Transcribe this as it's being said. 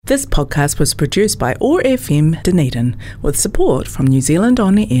This podcast was produced by OAR FM Dunedin with support from New Zealand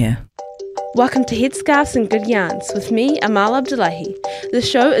On Air. Welcome to Headscarves and Good Yarns with me, Amal Abdullahi. The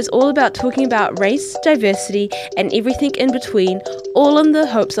show is all about talking about race, diversity and everything in between, all in the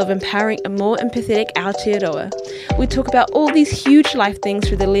hopes of empowering a more empathetic Aotearoa. We talk about all these huge life things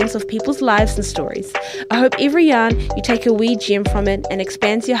through the lens of people's lives and stories. I hope every yarn you take a wee gem from it and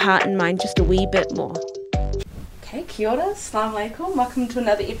expands your heart and mind just a wee bit more. Okay, kia ora, assalamu alaikum. Welcome to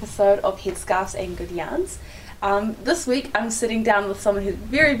another episode of Headscarves and Good Yarns. This week I'm sitting down with someone who's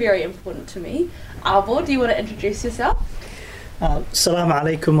very, very important to me. Abo, do you want to introduce yourself? Assalamu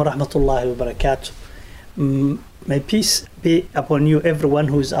alaikum wa rahmatullahi wa barakatuh. May peace be upon you, everyone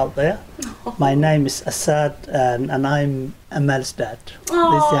who's out there. My name is Asad and I'm Amal's dad.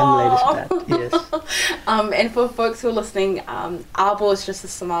 Aww. This young lady's dad, yes. And for folks who are listening, Abo is just a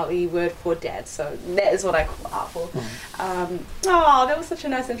Somali word for dad, so that is what I call Abo. That was such a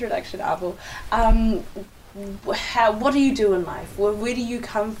nice introduction, Abo. What do you do in life? Where do you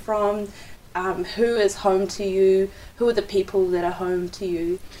come from? Who is home to you? Who are the people that are home to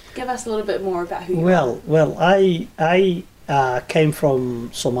you? Give us a little bit more about who you are. Well, I came from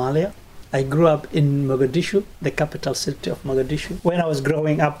Somalia. I grew up in Mogadishu, the capital city of Mogadishu. When I was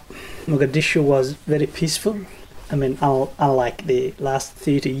growing up, Mogadishu was very peaceful. I mean, unlike the last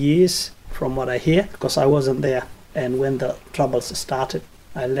 30 years from what I hear, because I wasn't there. And when the troubles started,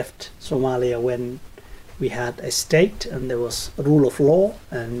 I left Somalia when we had a state and there was a rule of law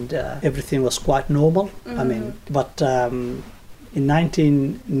and everything was quite normal. I mean, but in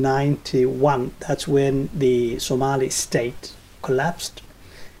 1991, that's when the Somali state collapsed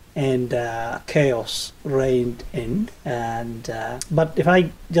and chaos reigned in. And but if I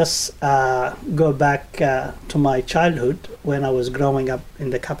just go back to my childhood when I was growing up in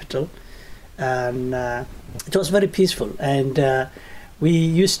the capital, and it was very peaceful. And we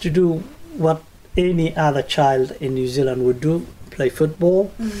used to do what any other child in New Zealand would do, play football.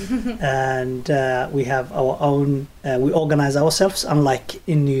 And we have our own, we organize ourselves, unlike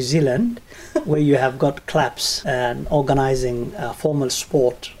in New Zealand where you have got clubs and organizing formal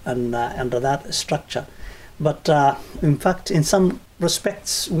sport and under that structure. But in fact, in some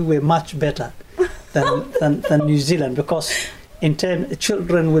respects we were much better than New Zealand, because in turn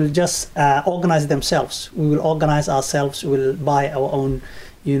children will just organize themselves. We will organize ourselves, we will buy our own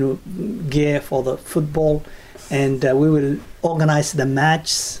gear for the football, and we will organize the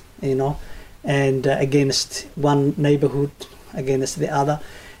match, and against one neighborhood, against the other,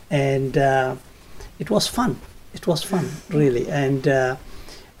 and it was fun, really. And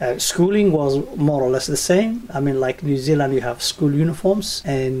schooling was more or less the same. I mean, like New Zealand, you have school uniforms,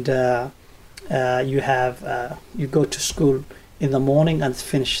 and you go to school in the morning and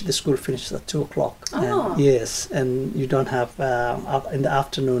the school finishes at 2:00. Oh. Yes, and you don't have in the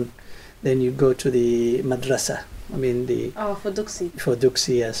afternoon. Then you go to the madrasa. I mean for Duksi. For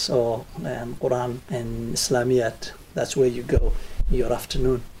Duksi, yes, or Quran and Islamiyat. That's where you go your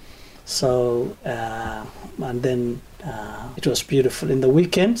afternoon. So and then it was beautiful. In the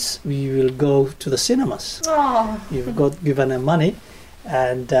weekends, we will go to the cinemas. Oh. You've got given money.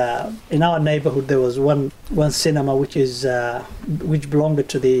 And in our neighborhood there was one cinema which belonged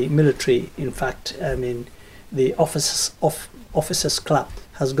to the military. In fact, I mean, the officers club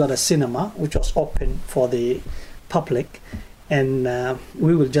has got a cinema which was open for the public, and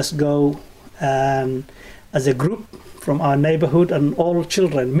we will just go as a group from our neighborhood, and all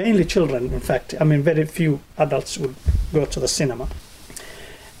children, mainly children. In fact, I mean, very few adults would go to the cinema.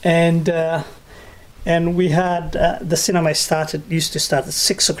 And we had the cinema used to start at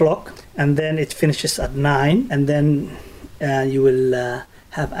 6:00, and then it finishes at 9, and then you will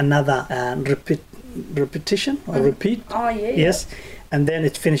have another repetition or repeat. Oh yeah. Yes, and then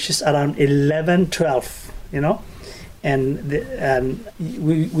it finishes around 11, 12. And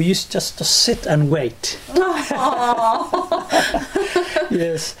we used just to sit and wait.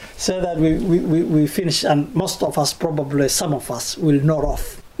 Yes, so that we finish, and most of us, probably some of us, will nod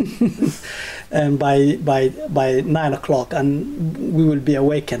off. And by 9:00, and we will be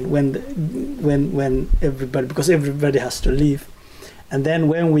awakened when everybody, because everybody has to leave. And then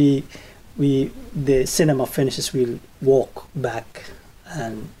when the cinema finishes, we'll walk back,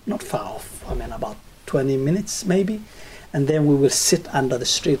 and not far off, I mean about 20 minutes maybe, and then we will sit under the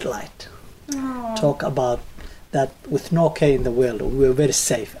street light. Aww. Talk about that with no care in the world. We were very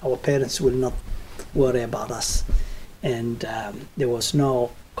safe. Our parents will not worry about us, and there was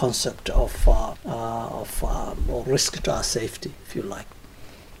no concept of or risk to our safety, if you like.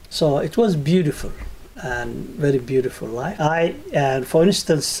 So it was beautiful, and very beautiful life. For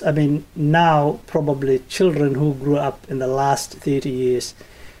instance, I mean, now probably children who grew up in the last 30 years,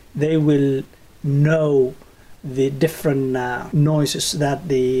 they will know the different noises that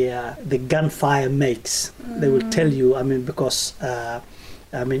the gunfire makes. They will tell you, I mean, because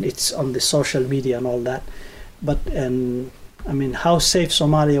it's on the social media and all that. But I mean, how safe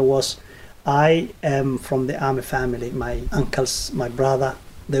Somalia was. I am from the army family. My uncles, my brother,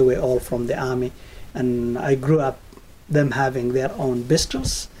 they were all from the army, and I grew up them having their own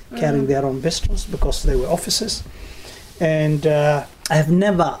pistols, carrying their own pistols because they were officers. And I have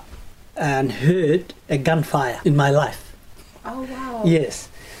never heard a gunfire in my life. Oh wow! Yes,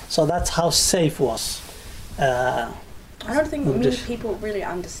 so that's how safe was. I don't think many people really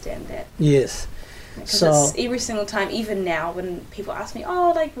understand that. Yes. Because So it's every single time, even now, when people ask me,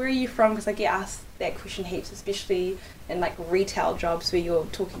 oh, like, where are you from? Because I get asked that question heaps, especially in, like, retail jobs where you're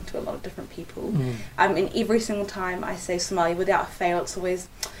talking to a lot of different people. And every single time I say Somalia, without fail, it's always,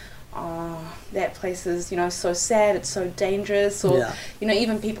 oh, that place is, you know, so sad, it's so dangerous. Or, you know,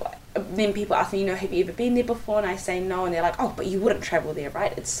 even people ask me, you know, have you ever been there before? And I say no, and they're like, oh, but you wouldn't travel there,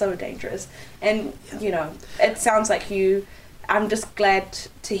 right? It's so dangerous. And, you know, it sounds like I'm just glad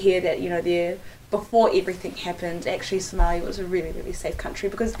to hear that, you know, before everything happened, actually Somalia was a really, really safe country,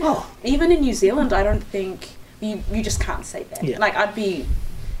 because even in New Zealand, I don't think you just can't say that. Yeah. Like, I'd be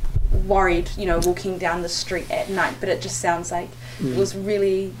worried, you know, walking down the street at night, but it just sounds like it was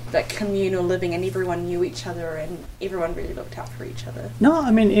really like communal living, and everyone knew each other, and everyone really looked out for each other. No,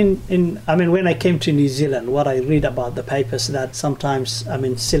 I mean, when I came to New Zealand, what I read about the papers, that sometimes, I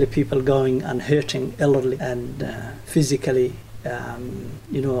mean, silly people going and hurting elderly and physically,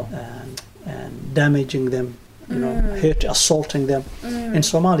 you know, and damaging them, you know, assaulting them. In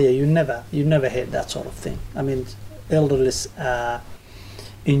Somalia, you never heard that sort of thing. I mean, elderly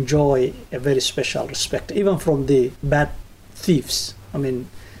enjoy a very special respect, even from the bad thieves. I mean,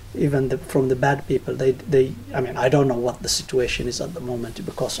 even from the bad people. They. I mean, I don't know what the situation is at the moment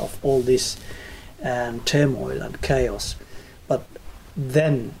because of all this turmoil and chaos. But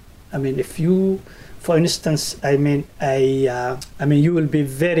then, I mean, if you, for instance, I mean, you will be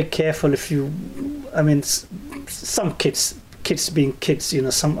very careful if you, I mean, some kids being kids, you know,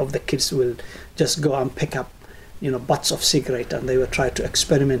 some of the kids will just go and pick up, you know, butts of cigarette, and they will try to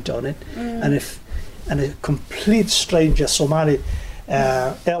experiment on it. And a complete stranger, Somali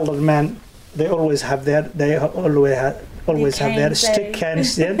elder man, they always have their stick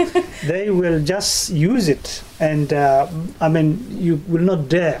cans. They will just use it, and I mean, you will not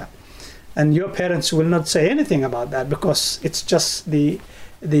dare. And your parents will not say anything about that, because it's just the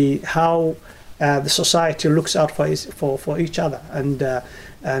how the society looks out for each other, and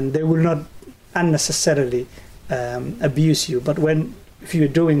they will not unnecessarily abuse you. But if you're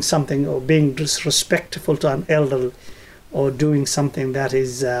doing something or being disrespectful to an elder, or doing something that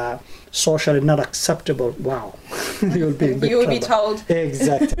is socially not acceptable, wow, you'll be in big trouble. You will be told.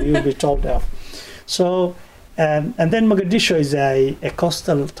 Exactly, you'll be told off. So, and then Mogadishu is a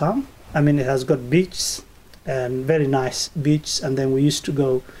coastal town. I mean, it has got beaches, and very nice beaches. And then we used to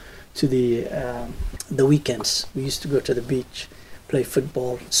go to the weekends. We used to go to the beach, play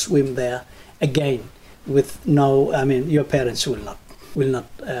football, swim there. Again, with no, I mean, your parents will not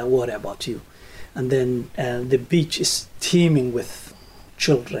worry about you. And then the beach is teeming with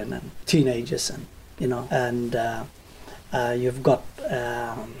children and teenagers, and you know, and you've got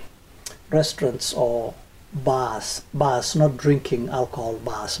restaurants or bars, not drinking alcohol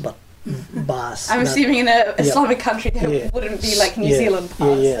bars, but bars. I'm assuming in an Islamic country that wouldn't be like New Zealand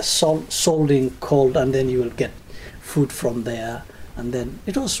bars. Solding cold, and then you will get food from there, and then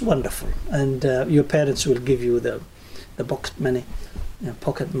it was wonderful. And your parents will give you the pocket money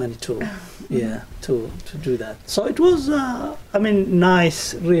to do that. So it was I mean,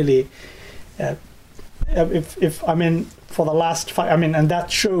 nice, really. If I mean, for the last and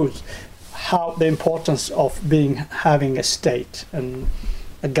that shows how the importance of having a state and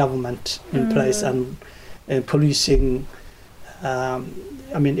a government in place, and policing.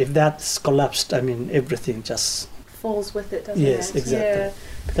 I mean, if that's collapsed, I mean, everything just falls with it, doesn't it? Yes, exactly.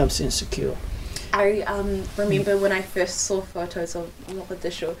 Becomes insecure. I remember when I first saw photos of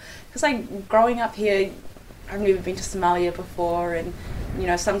Mogadishu, because growing up here, I've never been to Somalia before, and you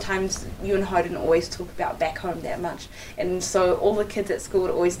know, sometimes you and Ho didn't always talk about back home that much, and so all the kids at school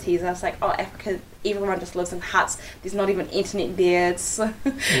would always tease us like, oh, Africa, everyone just lives in huts, there's not even internet there,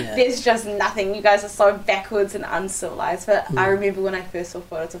 there's just nothing, you guys are so backwards and uncivilized. But I remember when I first saw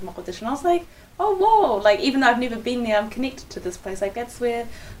photos of Mogadishu, and I was like, oh whoa, like, even though I've never been there, I'm connected to this place, like that's where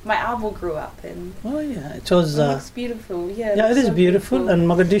my abo grew up. And it was it looks beautiful. It is so beautiful. And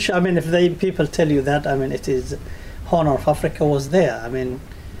Mogadishu, I mean, if people tell you that, I mean, it is Horn of Africa was there, I mean,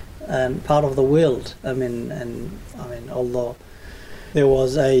 and part of the world, I mean, although there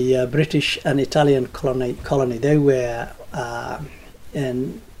was a British and Italian colony. They were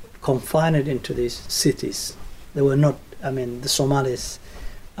confined into these cities. They were not. I mean, the Somalis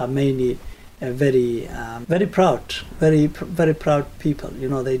are mainly very proud, very proud people. You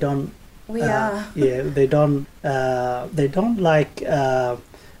know, they don't. We are. Yeah, they don't like. I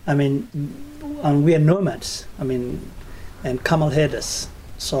mean, and we are nomads. I mean, and camel headers.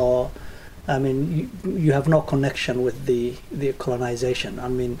 So, I mean, you have no connection with the colonization. I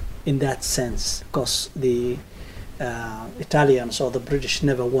mean, in that sense, because the Italians or the British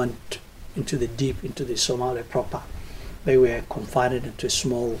never went into the Somalia proper. They were confined into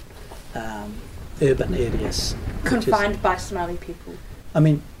small urban areas. Confined by Somali people. I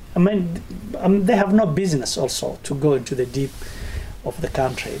mean, they have no business also to go into the deep of the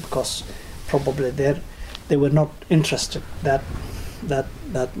country, because probably they were not interested that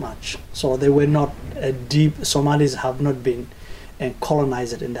much. So they were not deep. Somalis have not been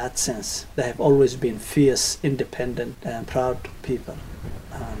colonized in that sense. They have always been fierce, independent, and proud people.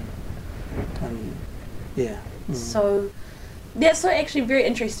 And yeah. So that's actually very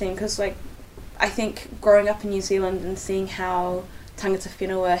interesting, because like I think growing up in New Zealand and seeing how tangata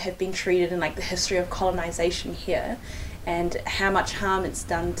whenua have been treated in like the history of colonization here, and how much harm it's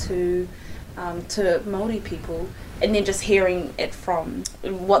done to Māori people, and then just hearing it from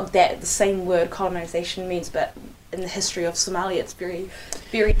what the same word colonization means, but in the history of Somalia it's very,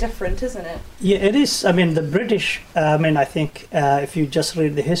 very different, isn't it? Yeah, it is. I mean, the British, I think if you just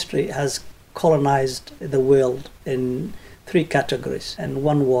read the history, has colonized the world in 3 categories, and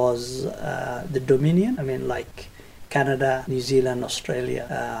one was the Dominion. I mean, like Canada, New Zealand, Australia,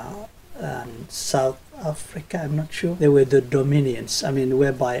 and South Africa, I'm not sure. They were the Dominions. I mean,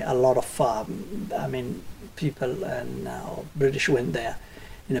 whereby a lot of people and British went there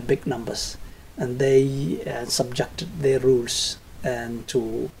in a big numbers, and they subjected their rules and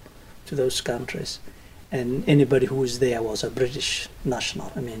to those countries, and anybody who was there was a British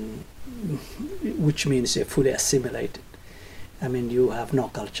national. I mean, which means you're fully assimilated. I mean, you have no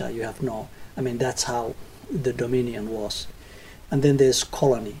culture, you have no. I mean, that's how the Dominion was. And then there's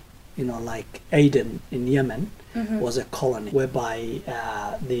colony. You know, like Aden in Yemen was a colony, whereby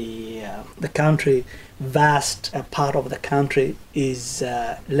the country, vast part of the country is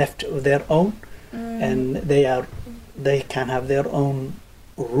left of their own, and they can have their own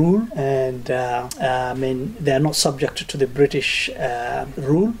rule, and I mean, they are not subject to the British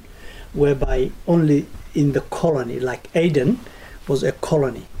rule, whereby only in the colony, like Aden was a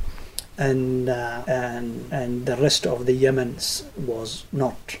colony, and the rest of the Yemen was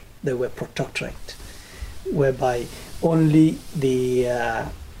not. They were protectorate, whereby only the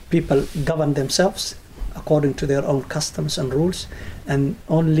people govern themselves according to their own customs and rules, and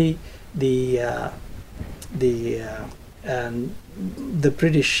only the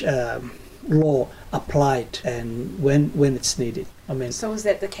British law applied, and when it's needed. I mean, so was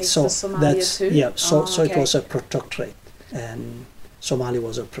that the case for Somalia too? Yeah. So it was a protectorate, and Somalia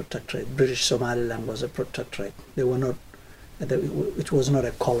was a protectorate. British Somaliland was a protectorate. They were not. It was not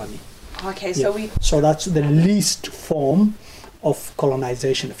a colony. Okay, yeah. So that's the least form of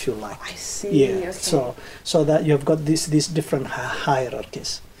colonization, if you like. I see. Yeah. Okay. So that you've got these different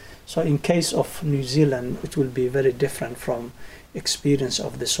hierarchies. So in case of New Zealand, it will be very different from experience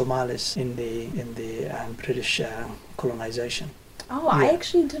of the Somalis in the British colonization. Oh, yeah. I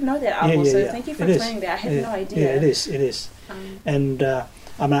actually didn't know that. So thank you for explaining that. I had no idea. Yeah, it is. And I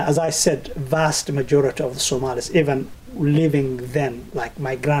mean, as I said, vast majority of the Somalis, even living then, like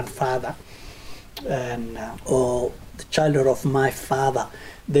my grandfather and or the children of my father,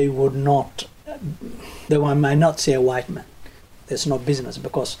 they might not say a white man. There's no business,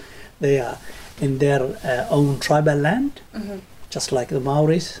 because they are in their own tribal land, just like the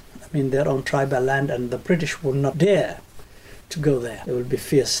Maoris. I mean, their own tribal land, and the British would not dare to go there. They will be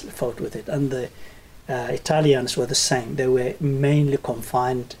fiercely fought with it. And the Italians were the same. They were mainly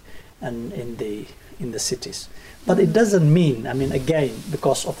confined and in the cities. But it doesn't mean, I mean, again,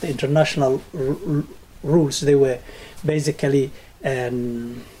 because of the international rules, they were basically,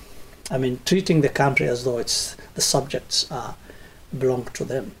 treating the country as though the subjects belong to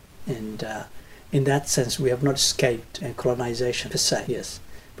them. And in that sense, we have not escaped colonization per se, yes.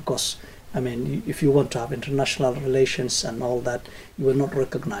 Because, I mean, if you want to have international relations and all that, you are not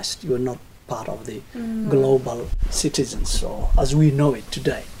recognized. You are not part of the global citizens, or as we know it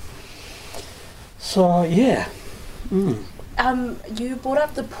today. So, yeah. You brought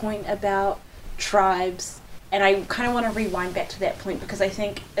up the point about tribes, and I kind of want to rewind back to that point, because I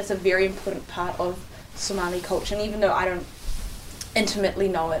think it's a very important part of Somali culture, and even though I don't intimately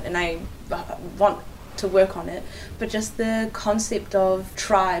know it, and I want to work on it, but just the concept of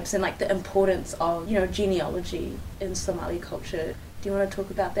tribes and like the importance of, you know, genealogy in Somali culture. Do you want to talk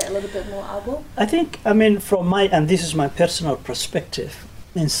about that a little bit more, Abel? I think, I mean, from my, and this is my personal perspective,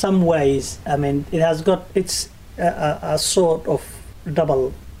 in some ways, I mean, it's a sort of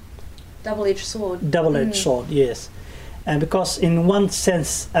double-edged sword. Double-edged sword, yes. And because in one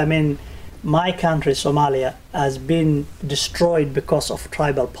sense, I mean, my country, Somalia, has been destroyed because of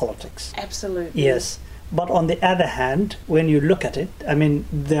tribal politics. Absolutely. Yes. But on the other hand, when you look at it, I mean,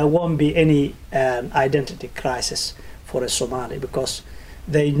 there won't be any identity crisis for a Somali because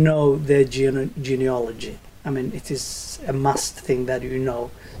they know their genealogy. I mean, it is a must thing that you know.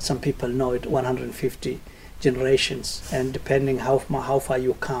 Some people know it 150 generations, and depending how far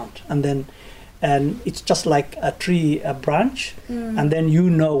you count. And it's just like a tree, a branch, and then you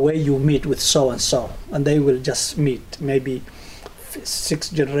know where you meet with so-and-so, and they will just meet maybe 6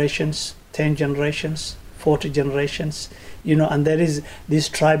 generations, 10 generations, 40 generations, you know, and there is this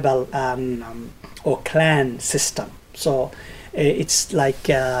tribal or clan system. So it's like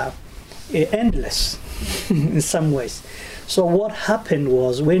endless in some ways. So what happened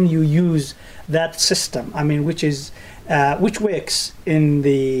was when you use that system, I mean, which works in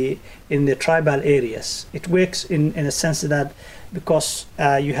the tribal areas, it works in a sense that because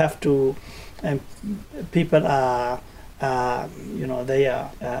you have to, people are, you know, they are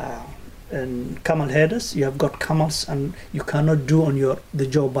camel herders. You have got camels, and you cannot do the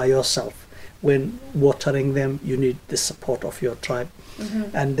job by yourself. When watering them, you need the support of your tribe.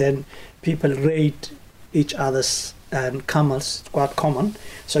 And then people raid each other's camels, quite common.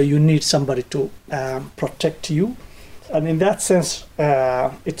 So you need somebody to protect you. And in that sense,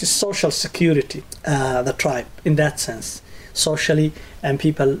 it is social security, the tribe, in that sense, socially. And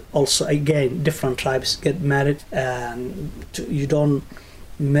people also, again, different tribes get married. And you don't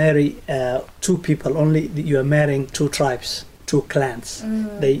marry 2 people only, you are marrying 2 tribes, 2 clans.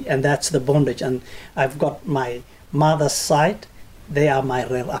 And that's the bondage. And I've got my mother's side, they are my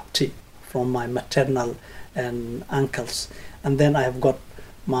relative from my maternal and uncles. And then I've got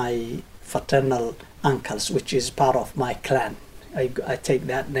my fraternal uncles, which is part of my clan. I take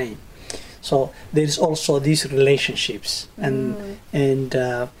that name. So there's also these relationships, and in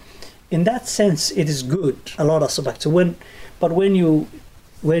that sense, it is good. A lot of subjects. But when you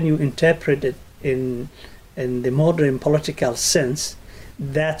interpret it in the modern political sense,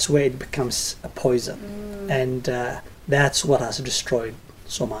 that's where it becomes a poison, and that's what has destroyed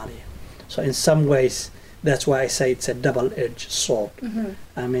Somalia. So in some ways, that's why I say it's a double-edged sword.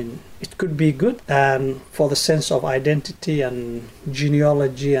 I mean, it could be good for the sense of identity and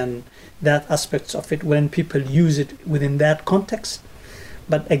genealogy and that aspects of it when people use it within that context.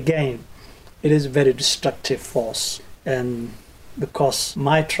 But again, it is a very destructive force, and because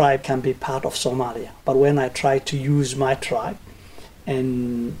my tribe can be part of Somalia, but when I try to use my tribe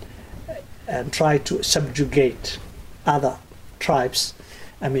and try to subjugate other tribes,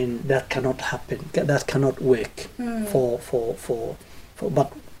 I mean, that cannot happen. That cannot work for.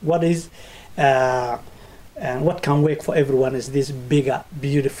 But what is and what can work for everyone is this bigger,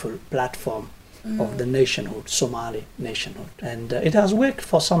 beautiful platform of the nationhood, Somali nationhood, and it has worked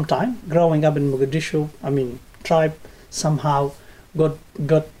for some time. Growing up in Mogadishu, I mean, tribe somehow got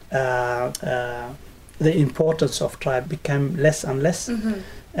the importance of tribe became less and less,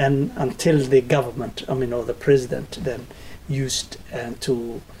 and until the government, I mean, or the president then used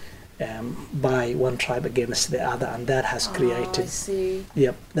to buy one tribe against the other, and that has created. I see.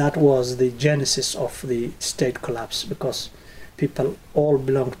 Yep, that was the genesis of the state collapse, because people all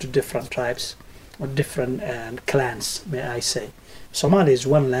belong to different tribes or different clans, may I say. Somalia is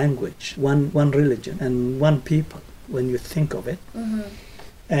one language, one religion, and one people when you think of it.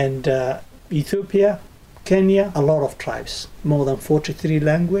 And Ethiopia, Kenya, a lot of tribes, more than 43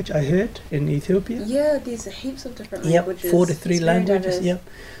 languages I heard in Ethiopia. Yeah, there's heaps of different languages. Yep, 43 languages, yep.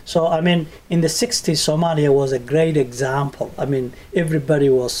 So, I mean, in the 60s, Somalia was a great example. I mean, everybody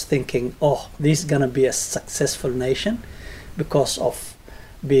was thinking, oh, this is going to be a successful nation because of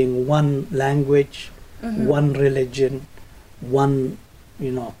being one language, one religion, one,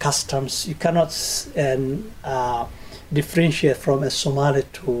 you know, customs. You cannot differentiate from a Somali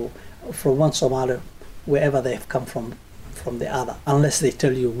from one Somali wherever they've come from the other, unless they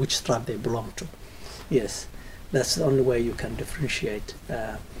tell you which tribe they belong to. Yes, that's the only way you can differentiate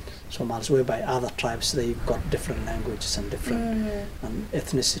Somalis, whereby other tribes, they've got different languages and different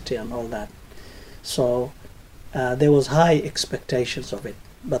ethnicity and all that. So there was high expectations of it,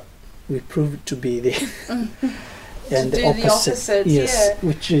 but we proved to be the and the opposite. Yes, yeah.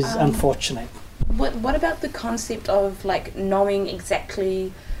 Which is unfortunate. What about the concept of like knowing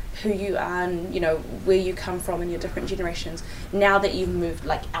exactly who you are and, you know, where you come from and your different generations now that you've moved,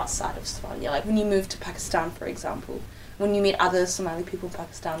 like, outside of Somalia? Like, when you moved to Pakistan, for example, when you met other Somali people in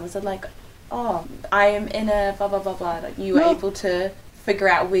Pakistan, was it like, oh, I am in a blah, blah, blah, blah, like you were able to figure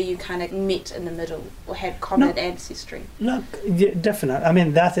out where you kind of met in the middle or had common ancestry? Look, yeah, definitely. I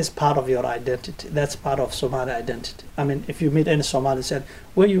mean, that is part of your identity. That's part of Somali identity. I mean, if you meet any Somali, said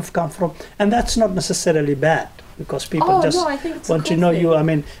where you've come from, and that's not necessarily bad, because people I think it's want to know you. I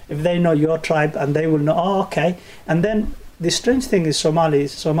mean, if they know your tribe, and they will know, oh, okay. And then the strange thing is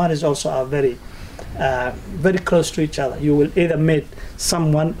Somalis also are very close to each other. You will either meet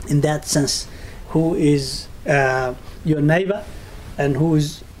someone in that sense who is your neighbor, and who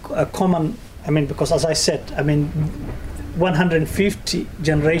is a common, I mean, because as I said, I mean, 150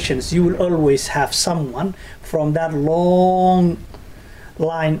 generations, you will always have someone from that long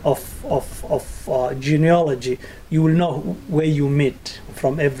line of genealogy. You will know where you meet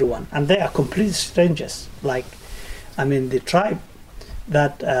from everyone, and they are complete strangers. Like, I mean, the tribe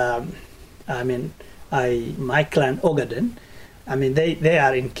that, my clan Ogaden, I mean, they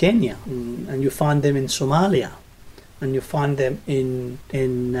are in Kenya, and you find them in Somalia, and you find them in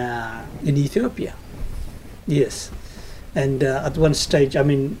Ethiopia. Yes, and at one stage, I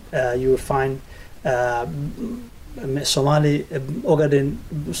mean, you will find Somali Ogaden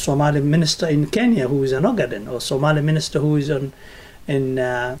Somali minister in Kenya who is an Ogaden, or Somali minister who is in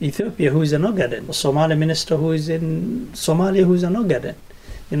Ethiopia who is an Ogaden, or Somali minister who is in Somalia who is an Ogaden,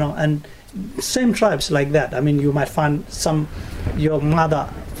 you know, and same tribes like that. I mean, you might find your mother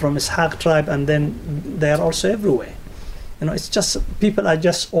from Ishaq tribe, and then they are also everywhere. You know, it's just people are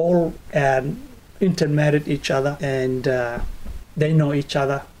just all intermarried each other, and they know each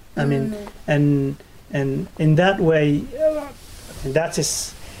other. I mean, and in that way, that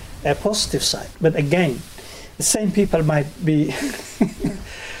is a positive side. But again, the same people might be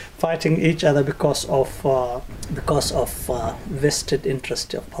fighting each other because of vested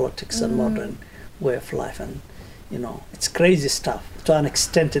interest of politics and modern way of life, and you know, it's crazy stuff to an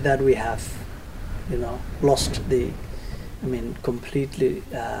extent that we have, you know, lost completely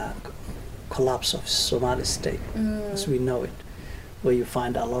collapse of Somali state as we know it, where you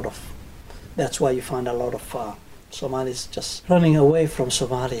find a lot of. That's why you find a lot of Somalis just running away from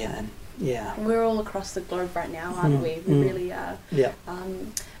Somalia, and we're all across the globe right now, aren't we? We really are. Yeah.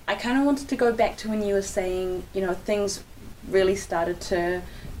 I kind of wanted to go back to when you were saying, you know, things really started to,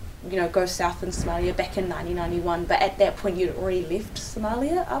 you know, go south in Somalia back in 1991, but at that point you'd already left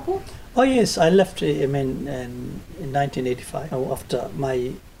Somalia, Abu? Oh yes, I left. I mean, in 1985 after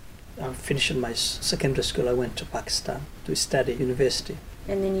finishing my secondary school. I went to Pakistan to study university.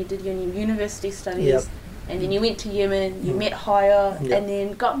 And then you did your university studies, and then you went to Yemen, you met Haya, and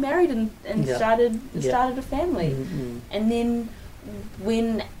then got married and started a family. And then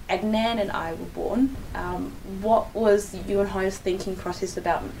when Adnan and I were born, what was you and Haya's thinking process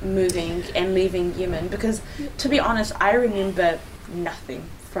about moving and leaving Yemen? Because, to be honest, I remember nothing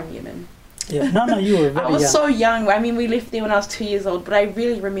from Yemen. Yeah, no, you were very young. I was so young. I mean, we left there when I was 2 years old, but I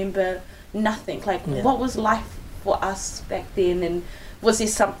really remember nothing. Like, what was life for us back then? And was there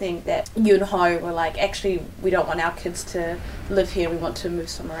something that you and Ho were like, actually, we don't want our kids to live here, we want to move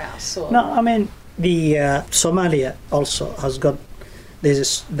somewhere else? Or? No, I mean, the Somalia also has got, you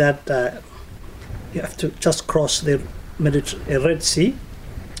have to just cross the Red Sea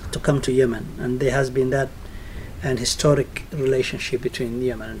to come to Yemen, and there has been that an historic relationship between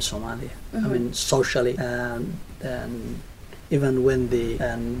Yemen and Somalia. I mean, socially, and even when the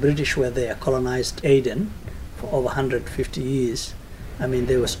British were there, colonized Aden for over 150 years, I mean,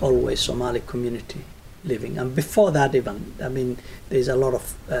 there was always Somali community living. And before that even, I mean, there's a lot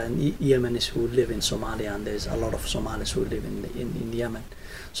of Yemenis who live in Somalia, and there's a lot of Somalis who live in Yemen.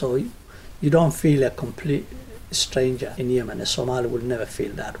 So you don't feel a complete stranger in Yemen. A Somali will never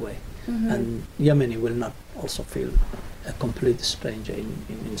feel that way. And Yemeni will not also feel a complete stranger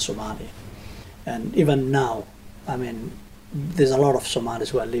in Somalia. And even now, I mean, there's a lot of Somalis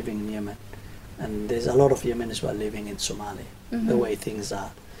who are living in Yemen, and there's a lot of Yemenis who are living in Somalia, the way things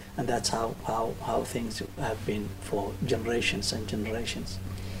are. And that's how things have been for generations and generations.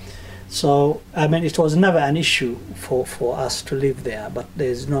 So, I mean, it was never an issue for us to live there, but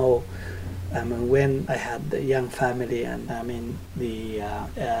there's no, I mean, when I had the young family, and I mean,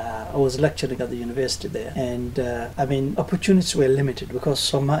 I was lecturing at the university there, and I mean, opportunities were limited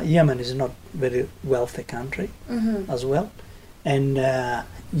because Yemen is not very wealthy country as well, and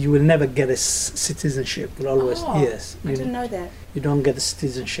you will never get a citizenship. You'll always yes. I didn't know that. You don't get a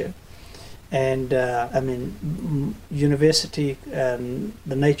citizenship, and I mean, university,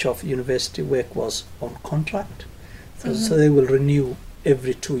 the nature of university work was on contract, so they will renew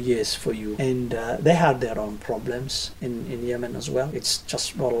every 2 years for you. And they had their own problems in Yemen as well. It's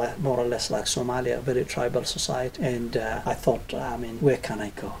just more or less like Somalia, a very tribal society. And I thought, where can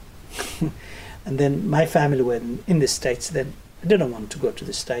I go? And then my family were in the States. Then I didn't want to go to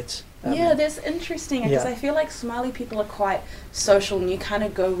the States. Yeah, that's interesting because yeah. I feel like Somali people are quite social and you kind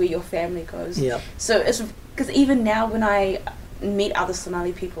of go where your family goes. Yeah. So it's because even now when I meet other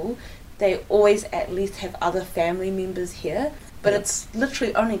Somali people, they always at least have other family members here, but Yeah. it's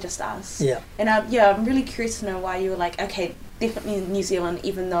literally only just us. Yeah. And I'm really curious to know why you were like, okay, definitely in New Zealand,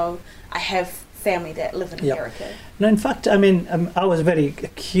 even though I have family that live in Yeah. America. No, in fact, I was very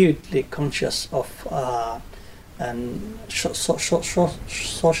acutely conscious of and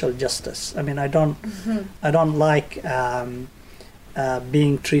social justice. I don't like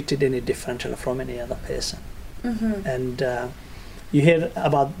being treated any differently from any other person. Mm-hmm. And you hear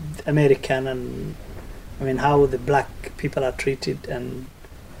about American and how the black people are treated and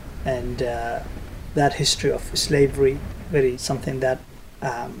that history of slavery, very something that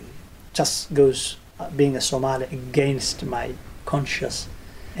just goes being a Somali against my conscience.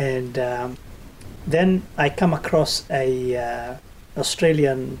 And then I come across a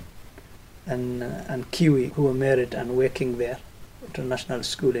Australian and Kiwi who were married and working there, international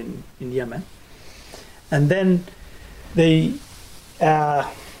school in Yemen. And then they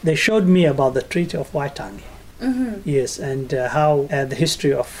showed me about the Treaty of Waitangi. Mm-hmm. Yes, and how the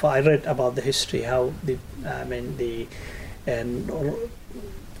history of I read about the history, how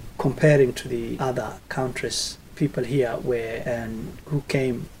comparing to the other countries, people here who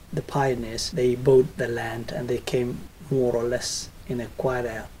came, the pioneers, they bought the land and they came more or less in a quite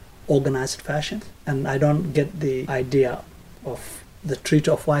organized fashion. And I don't get the idea of the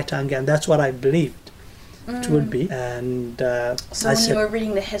Treaty of Waitangi, and that's what I believed it would be. And so I when said, you were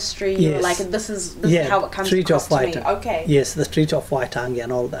reading the history, you were like, this is how it comes Treaty across of to me. Waitangi. Okay. Yes, the Treaty of Waitangi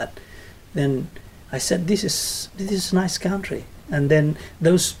and all that. Then I said, this is a nice country. And then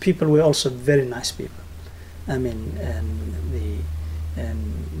those people were also very nice people. And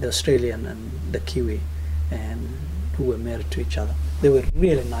the Australian and the Kiwi, and who were married to each other, they were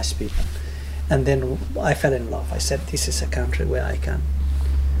really nice people. And then I fell in love. I said, this is a country where I can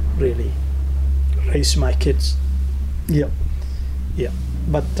really raise my kids. Yeah.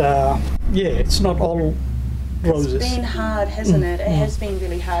 But it's not all roses. It's been hard, hasn't it? It has been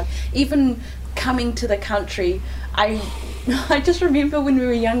really hard. Even coming to the country, I just remember when we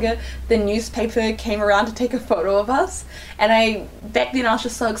were younger, the newspaper came around to take a photo of us, and back then I was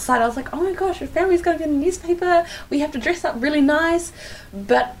just so excited. I was like, oh my gosh, your family's going to be in the newspaper, we have to dress up really nice.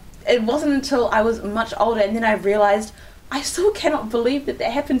 But it wasn't until I was much older and then I realised I still cannot believe that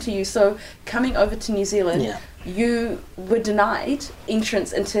happened to you. So coming over to New Zealand, you were denied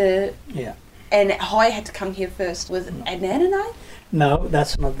entrance into... Yeah. And I had to come here first with Adnan and I? No,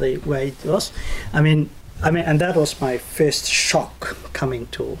 that's not the way it was. And that was my first shock coming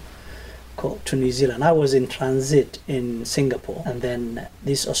to New Zealand. I was in transit in Singapore, and then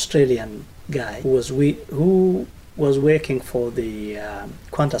this Australian guy who was working for the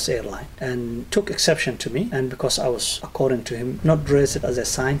Qantas airline and took exception to me, and because I was, according to him, not dressed as a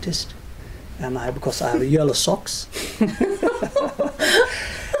scientist, and because I have yellow socks.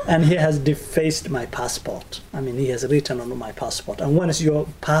 And he has defaced my passport. He has written on my passport. And once your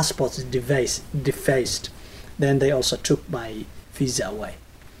passport is defaced, then they also took my visa away.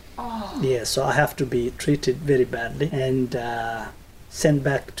 Oh. Yeah, so I have to be treated very badly and sent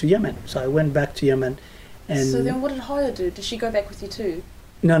back to Yemen. So I went back to Yemen. And so then what did Hoya do? Did she go back with you too?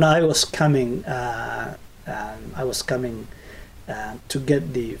 No, I was coming. To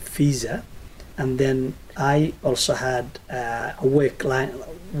get the visa, and then I also had a work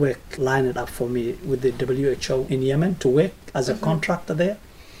lined up for me with the WHO in Yemen to work as a contractor there.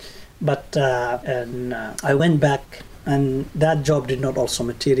 But I went back, and that job did not also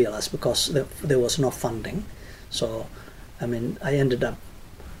materialize because there was no funding. So, I ended up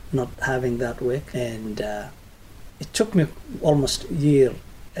not having that work, and it took me almost a year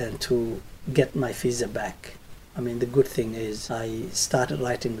to get my visa back. The good thing is I started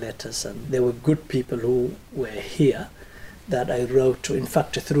writing letters, and there were good people who were here that I wrote to, in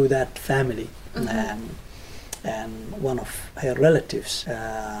fact, through that family. And one of her relatives,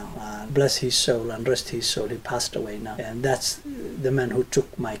 bless his soul and rest his soul, he passed away now. And that's the man who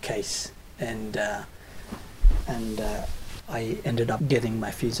took my case. And I ended up getting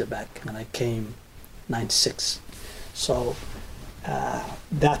my visa back, and I came 96. So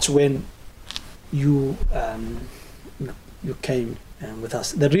that's when you came with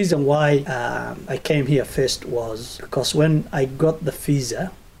us. The reason why I came here first was because when I got the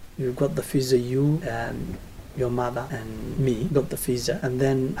visa, you your mother and me got the visa, and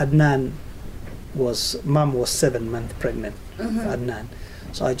then mom was 7 months pregnant with Adnan.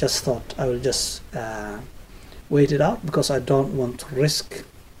 So I just thought I will just wait it out, because I don't want to risk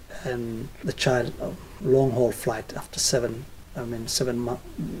the child a long haul flight after 7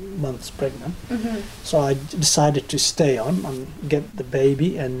 months pregnant. So I decided to stay on and get the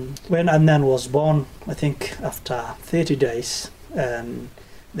baby. And when Adnan was born, I think after 30 days, and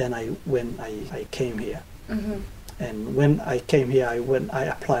then I came here. And when I came here, I went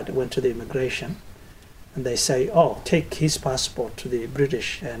to the immigration, and they say, oh, take his passport to the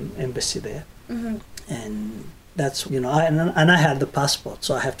British embassy there. And that's, I had the passport,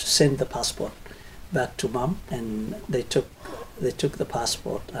 so I have to send the passport back to mom, and they took the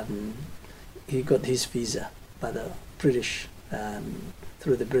passport, and he got his visa by the British,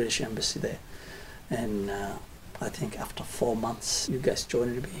 through the British embassy there. And I think after 4 months, you guys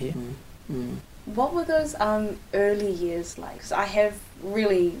joined me here. What were those early years like? So I have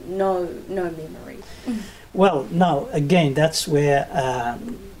really no memory. Well, now again, that's where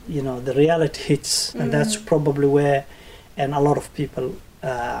the reality hits, and that's probably where, and a lot of people,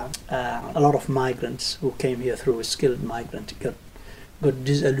 a lot of migrants who came here through a skilled migrant got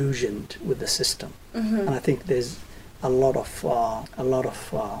disillusioned with the system. And I think there's a lot of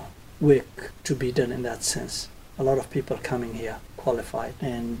work to be done in that sense. A lot of people coming here qualified,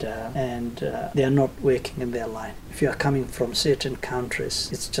 and they are not working in their line. If you are coming from certain countries,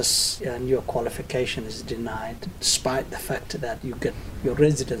 it's just and your qualification is denied, despite the fact that you get your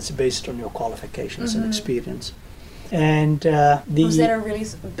residency based on your qualifications and experience. And was that a really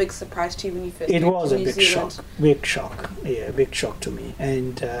big surprise to you when you first came to New Zealand? It was a big shock to me.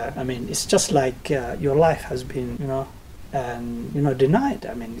 And it's just like your life has been, denied.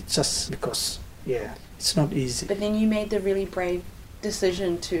 It's just because, it's not easy. But then you made the really brave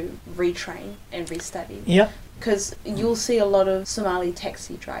decision to retrain and restudy. Yeah. Because you'll see a lot of Somali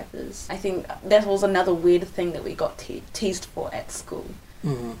taxi drivers. I think that was another weird thing that we got teased for at school.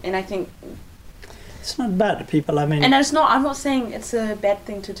 And I think it's not bad, people. And it's not. I'm not saying it's a bad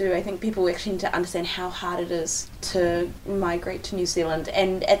thing to do. I think people actually need to understand how hard it is to migrate to New Zealand.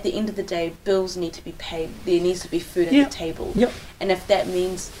 And at the end of the day, bills need to be paid. There needs to be food at the table. Yep. And if that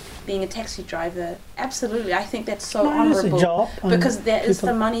means being a taxi driver, absolutely. I think that's so honourable. It's a job, because that is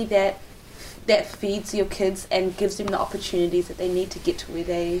the money that feeds your kids and gives them the opportunities that they need to get to where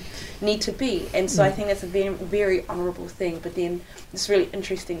they need to be. And so I think that's a very, very honourable thing. But then it's really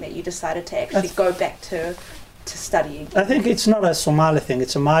interesting that you decided to actually go back to studying. I think it's not a Somali thing,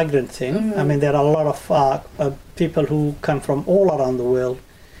 it's a migrant thing. There are a lot of people who come from all around the world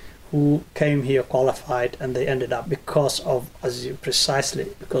who came here qualified, and they ended up because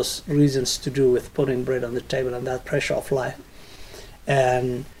reasons to do with putting bread on the table and that pressure of life,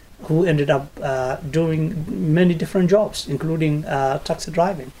 and who ended up doing many different jobs, including taxi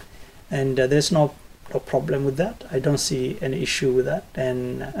driving. And there's no problem with that. I don't see any issue with that.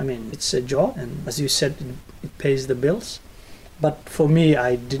 And it's a job, and as you said, it pays the bills. But for me,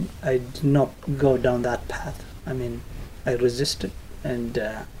 I did not go down that path. I resisted, and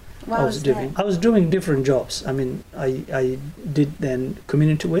I was doing different jobs. I did then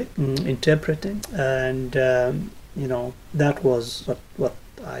community work, interpreting, and that was what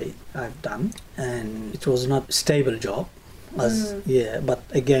I've done, and it was not a stable job, but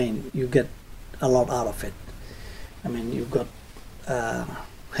again, you get a lot out of it. You got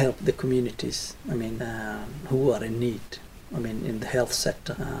help the communities, who are in need, in the health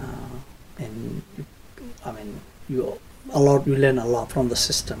sector, and you learn a lot from the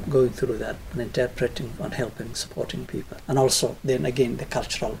system going through that, and interpreting and helping, supporting people. And also then again the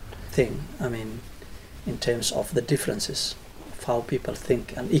cultural thing, in terms of the differences of how people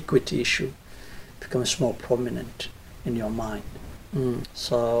think, and equity issue becomes more prominent in your mind.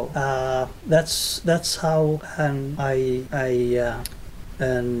 So that's how I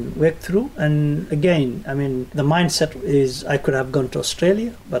worked through. And again, the mindset is I could have gone to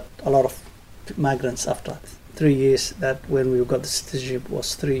Australia, but a lot of migrants after 3 years, that when we got the citizenship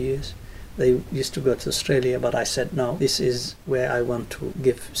was 3 years, they used to go to Australia, but I said no, this is where I want to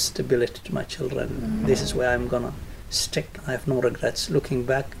give stability to my children. This is where I'm gonna stick. I have no regrets looking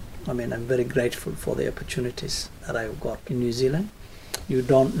back. I'm very grateful for the opportunities that I got in New Zealand. You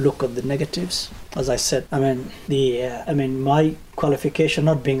don't look at the negatives. As I said, my qualification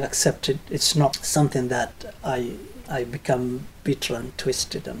not being accepted, it's not something that I become bitter and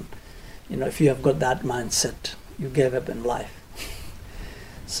twisted. And if you have got that mindset, you gave up in life.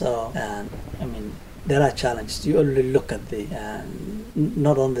 So, there are challenges. You only look at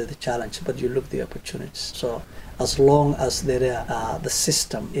not only the challenge, but you look at the opportunities. So, as long as the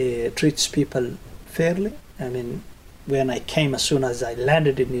system treats people fairly I mean, when I came, as soon as I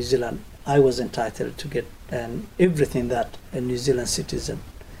landed in New Zealand, I was entitled to get everything that a New Zealand citizen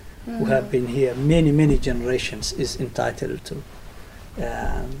who have been here many generations is entitled to.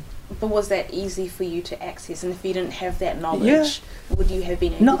 But was that easy for you to access? And if you didn't have that knowledge, would you have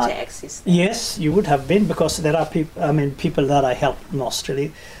been able to access that? Yes, you would have been, because there are people that I helped in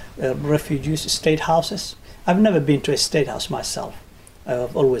Australia, refugees, state houses. I've never been to a state house myself.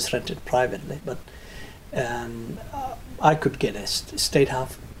 I've always rented privately, but I could get a state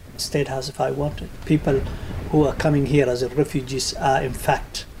house if I wanted. People who are coming here as refugees are in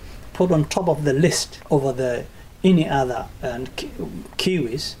fact put on top of the list over any other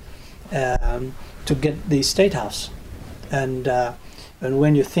Kiwis to get the state house. And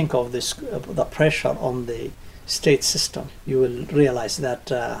when you think of this, the pressure on the state system, you will realize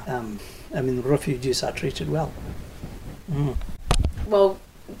that refugees are treated well. Well,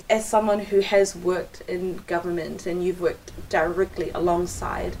 as someone who has worked in government and you've worked directly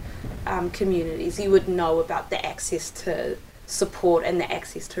alongside communities, you would know about the access to support and the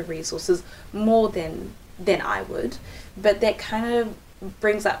access to resources more than I would. But that kind of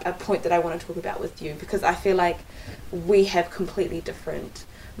brings up a point that I want to talk about with you, because I feel like we have completely different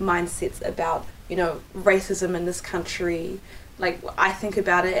mindsets about, racism in this country. Like, I think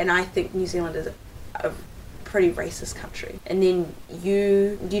about it and I think New Zealand is a pretty racist country, and then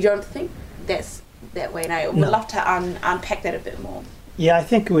you don't think that's that way, and I would love to unpack that a bit more. Yeah, I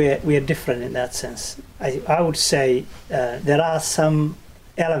think we're different in that sense. I would say there are some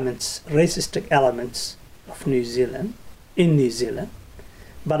elements, racistic elements of New Zealand, in New Zealand,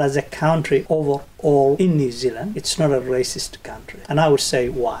 but as a country overall in New Zealand, it's not a racist country. And I would say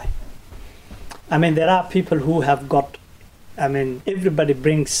why. I mean, there are people who have got, everybody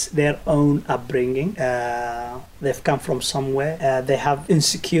brings their own upbringing. They've come from somewhere. They have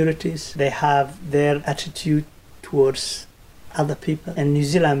insecurities. They have their attitude towards other people. And New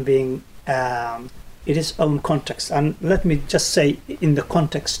Zealand being its own context. And let me just say, in the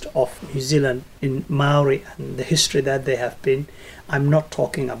context of New Zealand, in Maori and the history that they have been, I'm not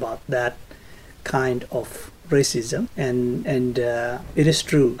talking about that kind of racism. And it is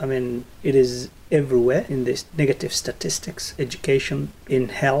true. It is everywhere in these negative statistics, education, in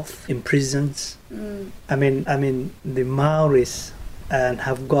health, in prisons. The Maoris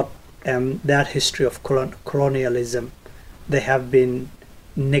have got that history of colonialism. They have been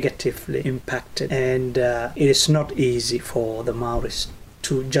negatively impacted, and it is not easy for the Maoris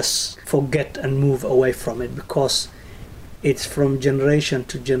to just forget and move away from it, because it's from generation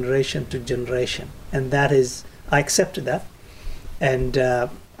to generation to generation, and that is, I accepted that. And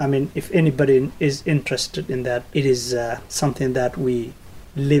if anybody is interested in that, it is something that we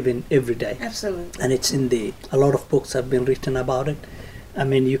live in every day. Absolutely. And it's a lot of books have been written about it.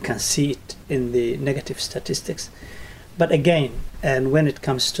 You can see it in the negative statistics. But again, and when it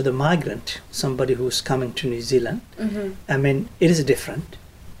comes to the migrant, somebody who's coming to New Zealand, it is different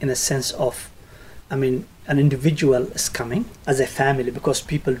in a sense of, an individual is coming as a family, because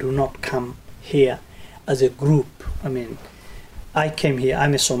people do not come here as a group. I came here,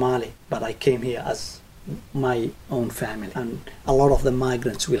 I'm a Somali, but I came here as my own family. And a lot of the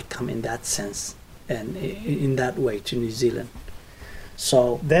migrants will come in that sense and in that way to New Zealand.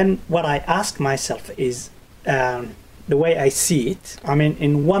 So then what I ask myself is, the way I see it,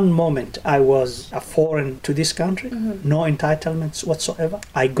 in one moment I was a foreign to this country, no entitlements whatsoever.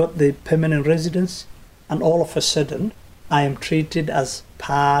 I got the permanent residence, and all of a sudden I am treated as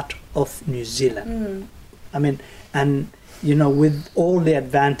part of New Zealand. With all the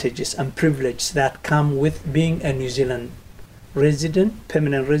advantages and privileges that come with being a New Zealand resident,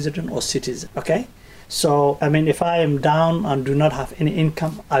 permanent resident or citizen, okay? So, if I am down and do not have any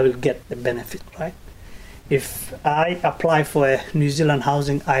income, I will get the benefit, right? If I apply for a New Zealand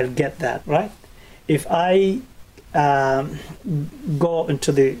housing, I'll get that, right? If I go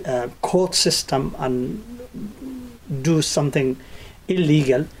into the court system and do something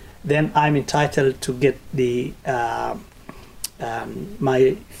illegal, then I'm entitled to get the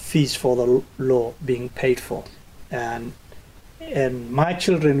my fees for the law being paid for, and my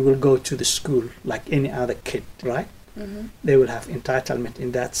children will go to the school like any other kid, right? They will have entitlement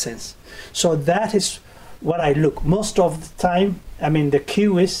in that sense. So that is what I look most of the time. The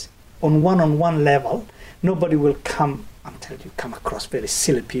Kiwis on one-on-one level, nobody will come until you come across very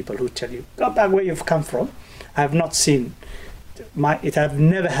silly people who tell you, go back where you've come from. I have not seen it have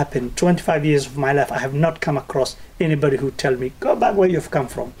never happened. 25 years of my life, I have not come across anybody who tell me, go back where you've come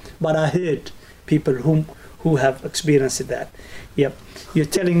from. But I heard people who have experienced that. Yep. You're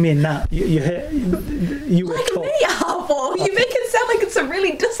telling me now, you were told. Me, Harpo. You make it sound like it's a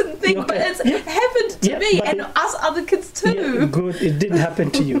really distant thing, but it's happened to me and us other kids too. Yeah, good. It didn't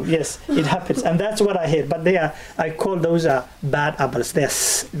happen to you. Yes, it happens, and that's what I hate. But I call those bad apples.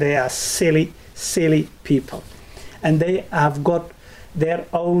 They are silly people, and they have got their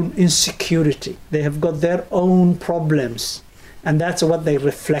own insecurity. They have got their own problems, and that's what they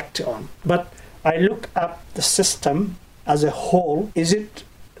reflect on. But I look at the system as a whole. Is it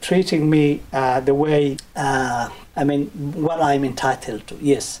treating me the way, what I'm entitled to?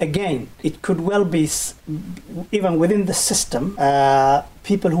 Yes. Again, it could well be, even within the system,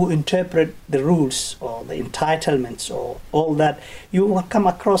 people who interpret the rules or the entitlements or all that, you will come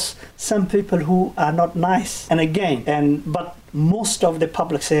across some people who are not nice. And again, but most of the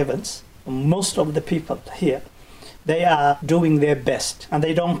public servants, most of the people here, they are doing their best, and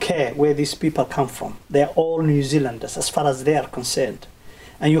they don't care where these people come from. They're all New Zealanders as far as they are concerned.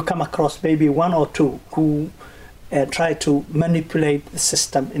 And you come across maybe one or two who try to manipulate the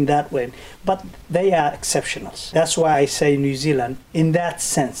system in that way. But they are exceptionals. That's why I say New Zealand, in that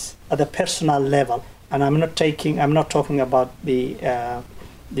sense, at a personal level, and I'm not talking about the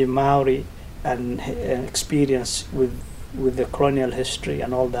Maori and experience with the colonial history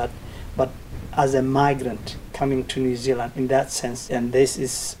and all that, but as a migrant coming to New Zealand in that sense, and this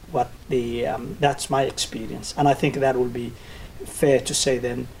is what that's my experience. And I think that will be fair to say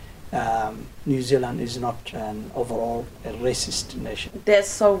then New Zealand is not overall a racist nation. That's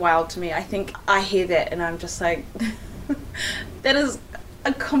so wild to me. I think I hear that and I'm just like, that is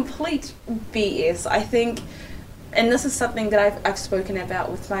a complete BS. I think, and this is something that I've spoken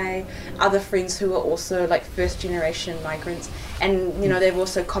about with my other friends who are also like first generation migrants, and they've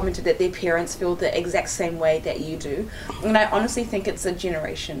also commented that their parents feel the exact same way that you do, and I honestly think it's a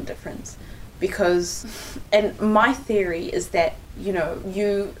generation difference. Because, and my theory is that,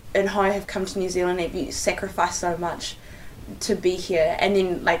 you and I have come to New Zealand and you sacrifice so much to be here, and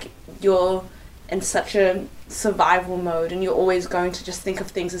then like you're in such a survival mode and you're always going to just think of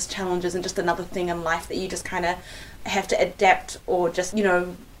things as challenges and just another thing in life that you just kind of have to adapt or just,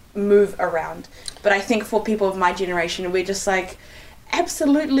 move around. But I think for people of my generation, we're just like,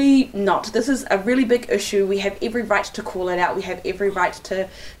 absolutely not. This is a really big issue. We have every right to call it out. We have every right to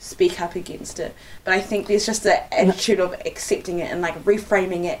speak up against it. But I think there's just the attitude of accepting it and like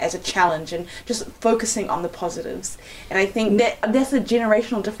reframing it as a challenge and just focusing on the positives. And I think that's a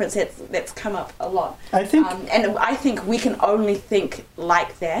generational difference that's come up a lot. I think, and I think we can only think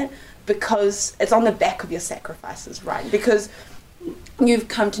like that because it's on the back of your sacrifices, right? Because you've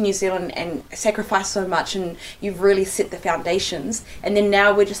come to New Zealand and sacrificed so much and you've really set the foundations, and then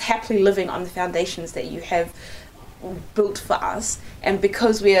now we're just happily living on the foundations that you have built for us. And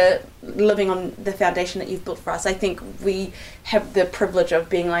because we're living on the foundation that you've built for us, I think we have the privilege of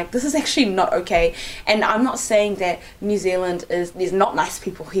being like, this is actually not okay. And I'm not saying that New Zealand there's not nice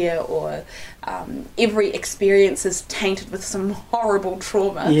people here, or every experience is tainted with some horrible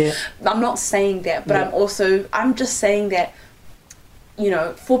trauma. Yeah. I'm not saying that, but I'm just saying that,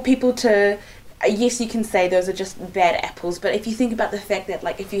 for people to, yes, you can say those are just bad apples, but if you think about the fact that,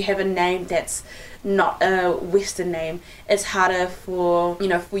 like, if you have a name that's not a Western name, it's harder for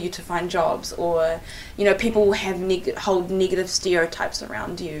you to find jobs, or, people will have hold negative stereotypes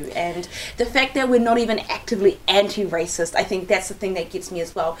around you. And the fact that we're not even actively anti-racist, I think that's the thing that gets me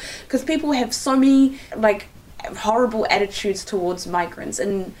as well, because people have so many, like, horrible attitudes towards migrants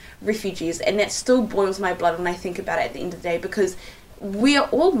and refugees, and that still boils my blood when I think about it at the end of the day, because we are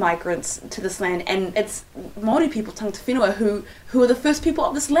all migrants to this land, and it's Māori people, tangata whenua, who are the first people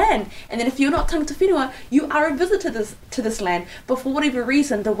of this land. And then if you're not tangata whenua, you are a visitor to this land. But for whatever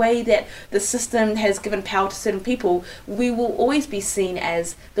reason, the way that the system has given power to certain people, we will always be seen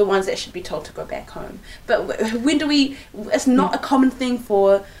as the ones that should be told to go back home. But when do we? It's not a common thing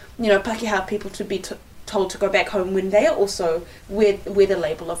for Pākehā people to be told to go back home when they are also wear the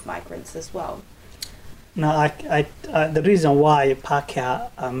label of migrants as well. No, I the reason why Pākehā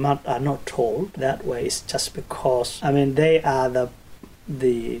are not told that way is just because, they are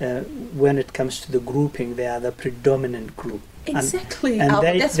the when it comes to the grouping, they are the predominant group. Exactly. And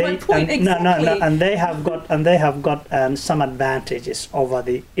that's my point. Exactly. No, and they have got some advantages over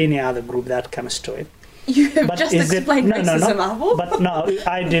any other group that comes to it. You have just explained racism, Avo. But no,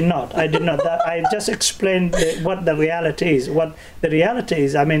 I did not. I just explained what the reality is. What the reality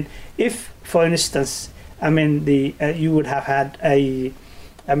is, if, for instance, you would have had 3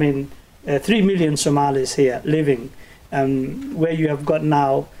 million Somalis here living, where you have got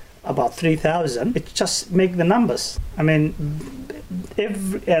now about 3,000. It just make the numbers. And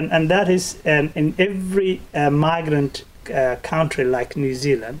that is in every migrant country like New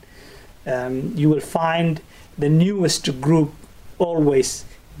Zealand. You will find the newest group always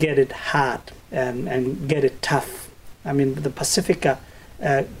get it hard and get it tough. I mean, the Pacifica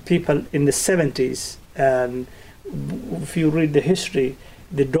people in the 70s, and if you read the history,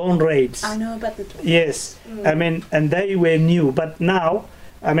 the dawn raids. I know about the dawn. Yes, I mean, and they were new, but now,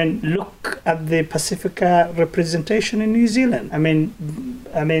 I mean, look at the Pacifica representation in New Zealand. I mean,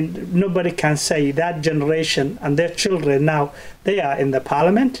 nobody can say that generation and their children now, they are in the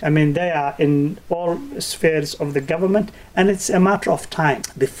parliament. I mean, they are in all spheres of the government, and it's a matter of time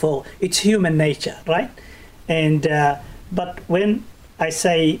before. It's human nature, right? And but when I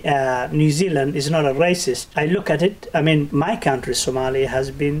say New Zealand is not a racist, I look at it, I mean, my country, Somalia, has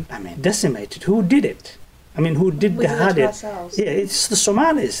been, decimated. Who did it? I mean, who did the hardest? Yeah, it's the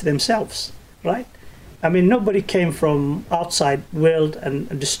Somalis themselves, right? I mean, nobody came from outside world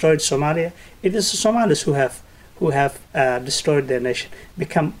and destroyed Somalia. It is the Somalis who have destroyed their nation,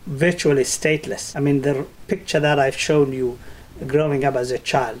 become virtually stateless. I mean, the picture that I've shown you growing up as a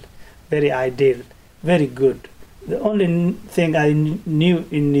child, very ideal, very good. The only thing I knew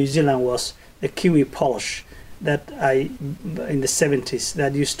in New Zealand was the kiwi polish that in the 70s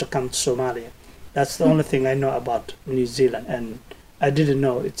that used to come to Somalia. That's the only thing I know about New Zealand, and I didn't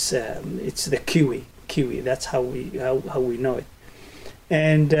know it's the kiwi. That's how we know it.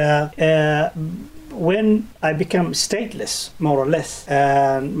 And when I became stateless, more or less,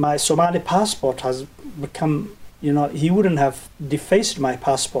 and my Somali passport has become, he wouldn't have defaced my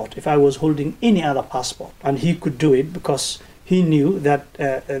passport if I was holding any other passport, and he could do it because he knew that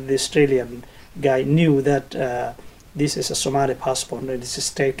the Australian guy knew that. This is a Somali passport and this is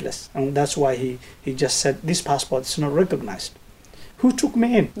stateless, and that's why he just said this passport is not recognized. Who took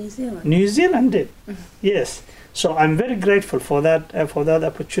me in? New Zealand. New Zealand did. Yes. So I'm very grateful for that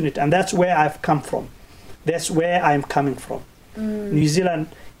opportunity, and that's where I've come from. That's where I'm coming from. New Zealand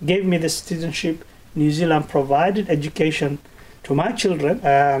gave me the citizenship. New Zealand provided education to my children.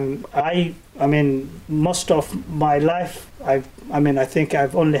 I mean, most of my life, I think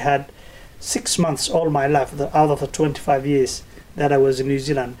I've only had 6 months all my life out of the 25 years that I was in New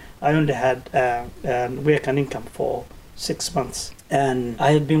Zealand. I only had work and income for 6 months, and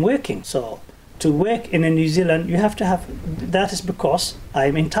I had been working. So to work in New Zealand, you have to have. That is because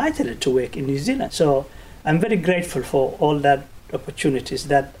I'm entitled to work in New Zealand. So I'm very grateful for all that opportunities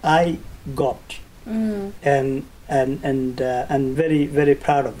that I got, and very, very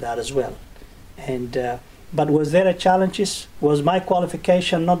proud of that as well. And but was there a challenges? Was my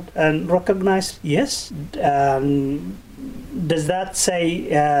qualification not recognized? Yes. Does that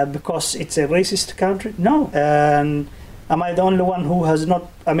say because it's a racist country? No. Am I the only one who has not?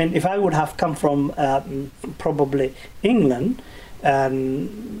 I mean, if I would have come from probably England and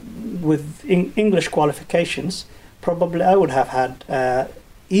with English qualifications, probably I would have had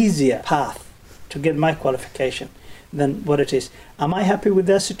easier path to get my qualification than what it is. Am I happy with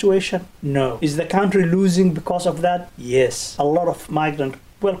that situation? No. Is the country losing because of that? Yes. A lot of migrant,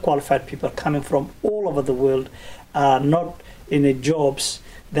 well-qualified people coming from all over the world are not in the jobs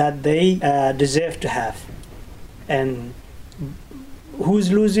that they deserve to have. And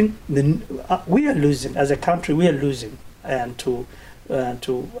who's losing? We are losing as a country. We are losing, and to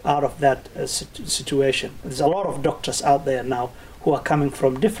out of that situation. There's a lot of doctors out there now who are coming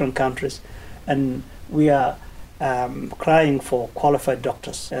from different countries, and we are crying for qualified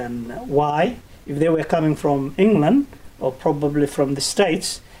doctors. And why? If they were coming from England or probably from the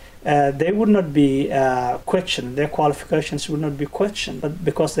States, they would not be questioned. Their qualifications would not be questioned. But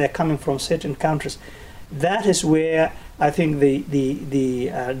because they're coming from certain countries, that is where I think the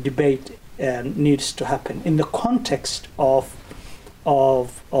debate needs to happen in the context of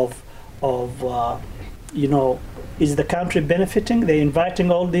is the country benefiting? They're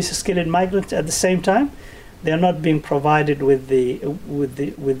inviting all these skilled migrants at the same time. They're not being provided with the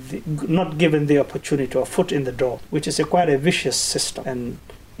not given the opportunity or foot in the door, which is quite a vicious system,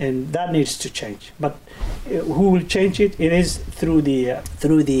 and that needs to change. But who will change it? It is through the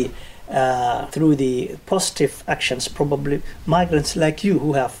positive actions. Probably migrants like you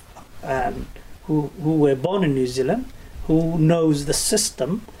who have who were born in New Zealand, who knows the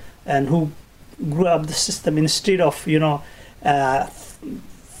system, and who grew up the system instead of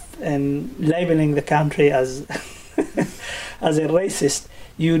and labeling the country as as a racist.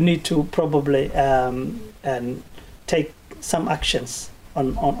 You need to probably and take some actions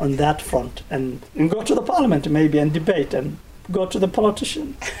on that front and go to the parliament maybe and debate and go to the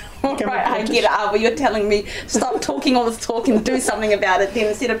politician. Right, I get it. But you're telling me stop talking all this talk and do something about it. Then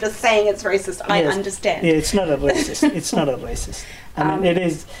instead of just saying it's racist, I understand. Yeah, it's not a racist. It's not a racist. I mean,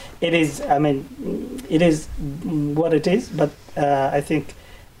 it is. I mean, it is what it is. But I think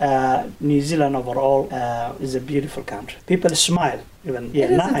New Zealand overall is a beautiful country. People smile, even. Yeah,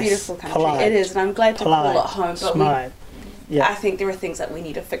 it is nice, a beautiful country. polite, It is, and I'm glad to call it home. But smile. I think there are things that we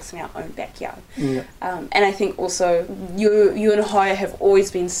need to fix in our own backyard. Yeah. And I think also you and Haya have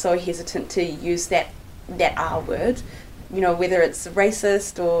always been so hesitant to use that R word, you know, whether it's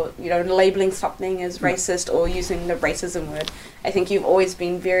racist or, you know, labelling something as racist or using the racism word. I think you've always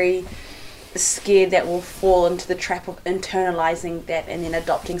been very scared that we'll fall into the trap of internalizing that and then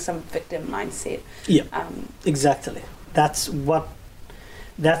adopting some victim mindset. Yeah, exactly. That's what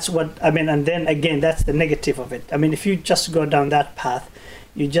I mean, and then again, that's the negative of it. I mean, if you just go down that path,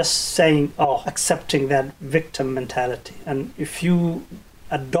 you're just saying, accepting that victim mentality. And if you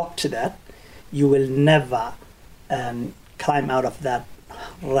adopt that, you will never climb out of that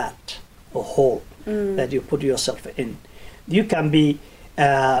rat or hole that you put yourself in. You can be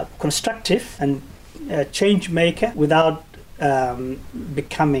constructive and change maker without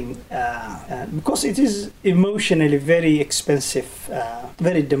becoming, because it is emotionally very expensive,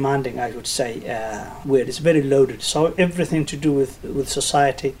 very demanding, I would say, word. It's very loaded. So everything to do with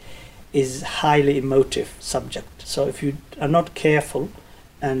society is highly emotive subject. So if you are not careful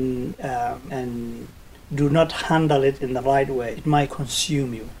and do not handle it in the right way, it might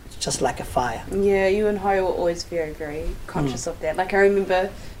consume you. It's just like a fire. Yeah, you and Haya were always very, very conscious of that. Like, I remember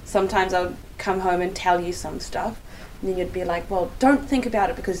sometimes I would come home and tell you some stuff, and then you'd be like, well, don't think about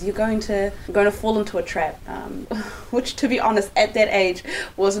it because you're going to fall into a trap, which, to be honest, at that age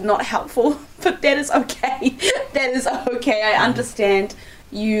was not helpful, but that is okay. That is okay. I understand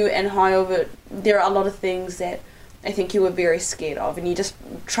you and Haya, but there are a lot of things that I think you were very scared of, and you just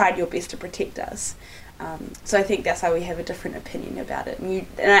tried your best to protect us. So I think that's why we have a different opinion about it. And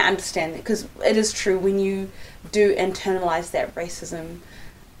I understand that, because it is true, when you do internalize that racism,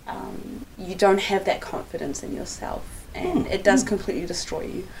 you don't have that confidence in yourself, and it does completely destroy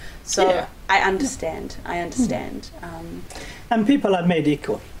you. So yeah. I understand. And people are made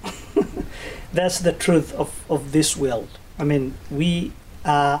equal. That's the truth of this world. I mean, we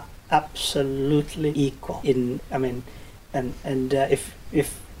are absolutely equal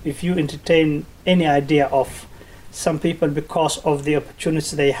if you entertain any idea of some people because of the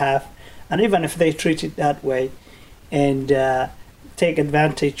opportunities they have, and even if they treat it that way, and take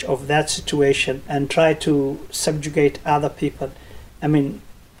advantage of that situation and try to subjugate other people, I mean,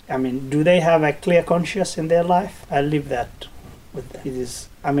 do they have a clear conscience in their life? I leave that with them.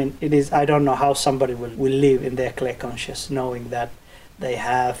 It is. I don't know how somebody will live in their clear conscience, knowing that they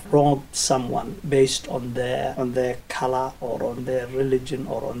have wronged someone based on their color or on their religion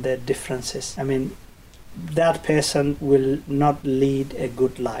or on their differences. I mean, that person will not lead a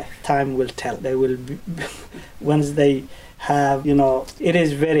good life. Time will tell. They will be once they have, it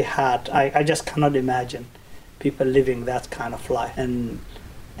is very hard. I just cannot imagine people living that kind of life and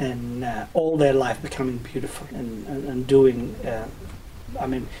all their life becoming beautiful and doing.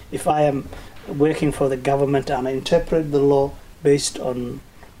 If I am working for the government and I interpret the law based on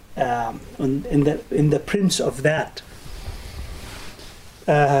in the prince of that,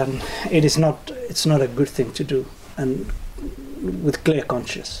 it's not a good thing to do, and with clear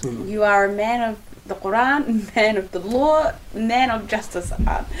conscience. You are a man of the Quran, man of the law, man of justice.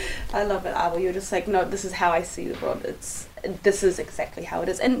 I love it, Abu. You're just like, no, this is how I see the world. This is exactly how it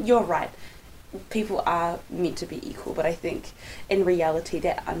is, and you're right. People are meant to be equal, but I think in reality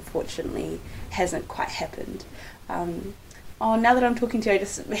that unfortunately hasn't quite happened. Now that I'm talking to you, I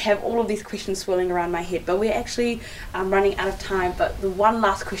just have all of these questions swirling around my head, but we're actually running out of time. But the one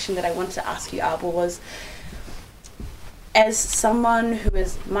last question that I wanted to ask you, Abu, was, as someone who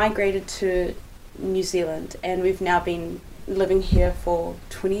has migrated to New Zealand, and we've now been living here for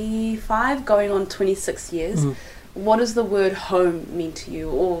 25, going on 26 years, what does the word home mean to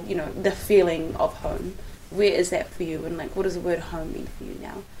you, or, the feeling of home? Where is that for you, and what does the word home mean for you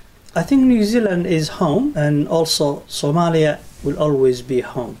now? I think New Zealand is home, and also Somalia will always be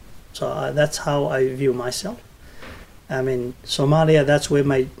home. So that's how I view myself. I mean, Somalia, that's where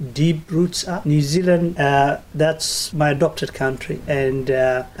my deep roots are. New Zealand, that's my adopted country, and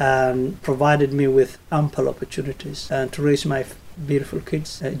provided me with ample opportunities to raise my beautiful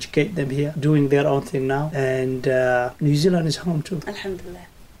kids, educate them here, doing their own thing now. And New Zealand is home too. Alhamdulillah.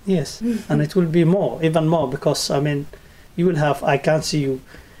 Yes, and it will be even more, because, you will have, I can't see you.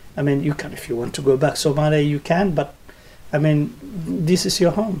 You can, if you want to go back Somalia, you can, but this is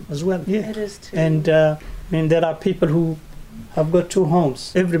your home as well. Yeah, it is too. And there are people who have got 2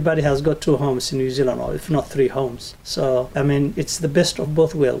 homes. Everybody has got 2 homes in New Zealand, or if not 3 homes. So it's the best of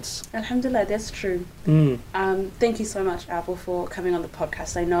both worlds. Alhamdulillah, that's true. Thank you so much, Abu, for coming on the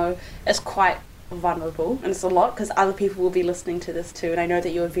podcast. I know it's quite vulnerable, and it's a lot because other people will be listening to this too, and I know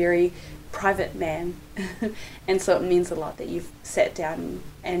that you're a very private man and so it means a lot that you've sat down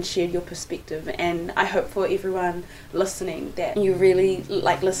and shared your perspective, and I hope for everyone listening that you really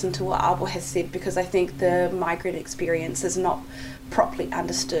listen to what Abo has said, because I think the migrant experience is not properly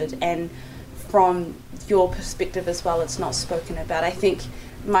understood, and from your perspective as well, it's not spoken about. I think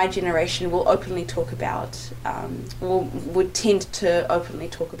my generation will openly talk about, would tend to openly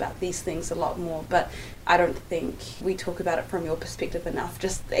talk about these things a lot more, but I don't think we talk about it from your perspective enough,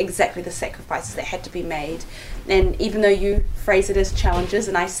 just exactly the sacrifices that had to be made. And even though you phrase it as challenges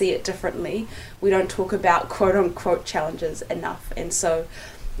and I see it differently, we don't talk about quote unquote challenges enough, and so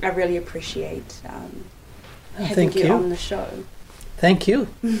I really appreciate having you on the show. Thank you.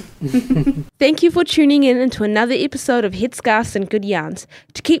 Thank you for tuning in into another episode of Headscarves and Good Yarns.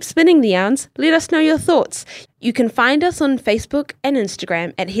 To keep spinning the yarns, let us know your thoughts. You can find us on Facebook and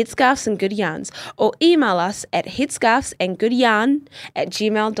Instagram at Headscarves and Good Yarns, or email us at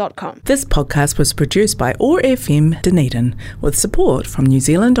headscarvesandgoodyarn@gmail.com. This podcast was produced by OAR FM Dunedin with support from New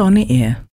Zealand On Air.